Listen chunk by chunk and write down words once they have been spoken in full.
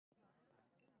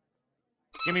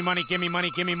Give me money, give me money,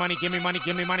 give me money, give me money,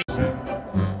 give me money.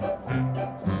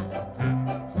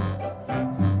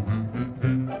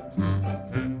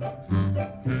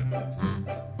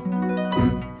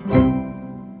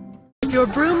 If your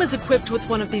broom is equipped with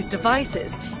one of these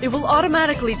devices, it will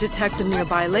automatically detect a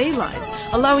nearby ley line,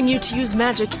 allowing you to use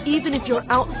magic even if you're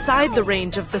outside the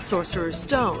range of the Sorcerer's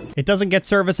Stone. It doesn't get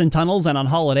service in tunnels, and on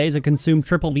holidays it consumes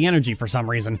triple the energy for some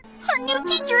reason. Our new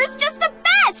teacher is just the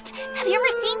best! Have you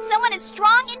ever seen someone as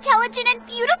strong, intelligent, and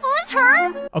beautiful as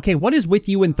her? Okay, what is with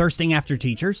you and thirsting after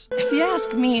teachers? If you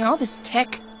ask me, all this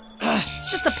tech,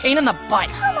 it's just a pain in the butt.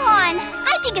 Come on!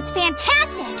 I think it's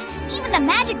fantastic! Even the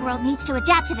magic world needs to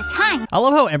adapt to the times. I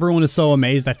love how everyone is so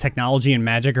amazed that technology and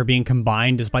magic are being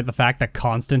combined, despite the fact that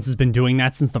Constance has been doing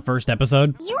that since the first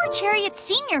episode. You were Chariot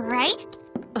Senior, right?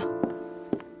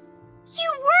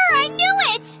 You were! I knew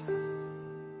it!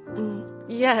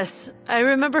 Yes, I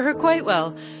remember her quite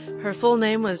well. Her full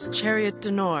name was Chariot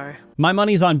Denor. My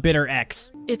money's on Bitter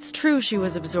X. It's true she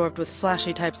was absorbed with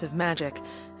flashy types of magic,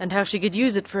 and how she could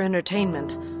use it for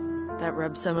entertainment. That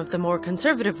rubs some of the more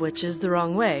conservative witches the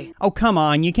wrong way. Oh, come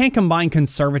on, you can't combine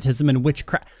conservatism and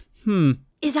witchcraft.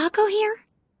 Is Akko here?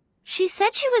 She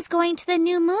said she was going to the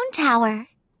new moon tower.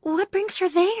 What brings her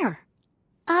there?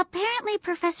 Apparently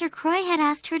Professor Croy had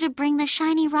asked her to bring the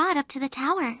shiny rod up to the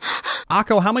tower.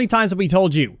 Akko, how many times have we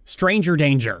told you? Stranger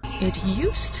danger. It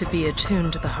used to be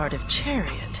attuned to the heart of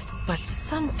Chariot, but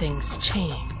something's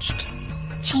changed.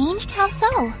 Changed? How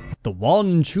so? The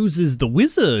one chooses the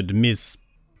wizard, Miss...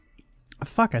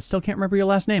 Fuck, I still can't remember your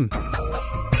last name. I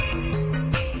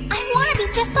want to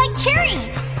be just like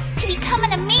Chariot! To become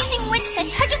an amazing witch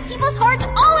that touches people's hearts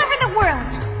all over the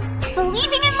world!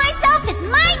 Believing in myself is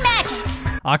my magic!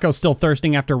 Akko's still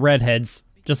thirsting after redheads,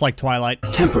 just like Twilight.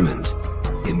 Temperament: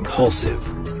 impulsive,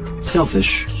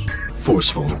 selfish,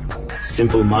 forceful,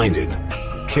 simple-minded,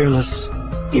 careless,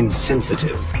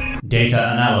 insensitive.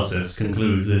 Data analysis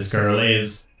concludes this girl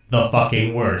is the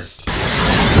fucking worst.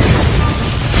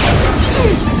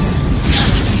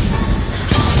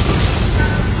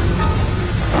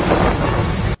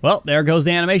 Well, there goes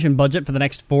the animation budget for the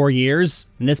next 4 years,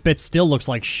 and this bit still looks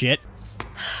like shit.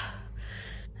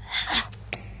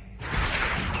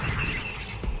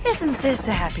 Isn't this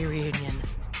a happy reunion?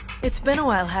 It's been a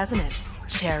while, hasn't it,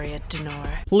 Chariot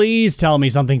Denor? Please tell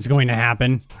me something's going to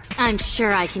happen. I'm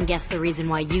sure I can guess the reason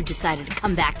why you decided to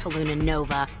come back to Luna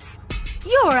Nova.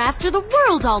 You're after the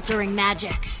world-altering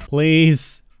magic.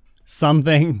 Please,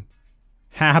 something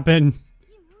happen.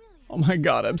 Oh my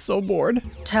god, I'm so bored.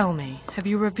 Tell me, have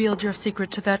you revealed your secret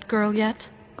to that girl yet?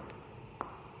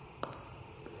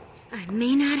 I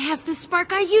may not have the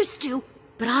spark I used to,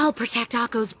 but I'll protect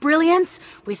Akko's brilliance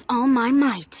with all my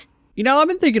might. You know, I've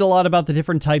been thinking a lot about the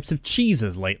different types of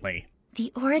cheeses lately.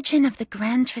 The origin of the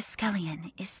Grand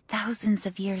Triskelion is thousands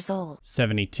of years old.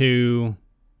 72,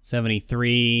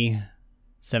 73,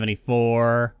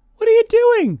 74... What are you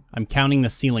doing? I'm counting the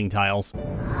ceiling tiles.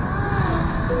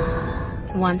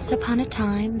 Once upon a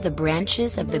time, the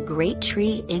branches of the great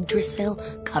tree Yggdrasil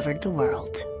covered the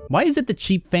world. Why is it that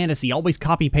cheap fantasy always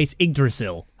copy-pastes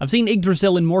Yggdrasil? I've seen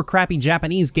Yggdrasil in more crappy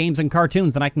Japanese games and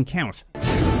cartoons than I can count.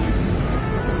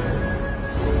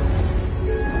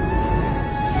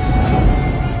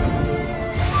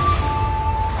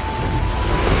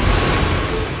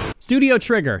 Studio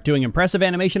Trigger, doing impressive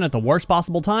animation at the worst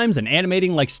possible times and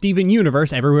animating like Steven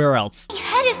Universe everywhere else. My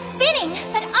head is spinning,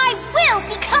 but I will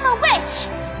become a witch!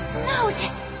 Note!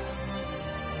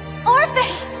 Orphe!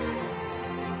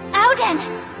 Auden!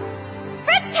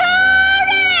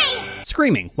 Fratari!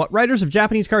 Screaming, what writers of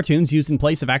Japanese cartoons used in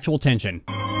place of actual tension.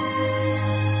 4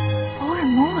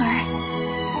 more?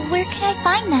 Where can I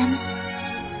find them?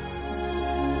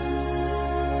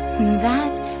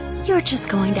 That you're just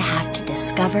going to have to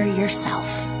discover yourself.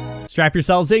 Strap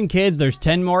yourselves in, kids, there's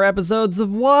 10 more episodes of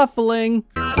waffling.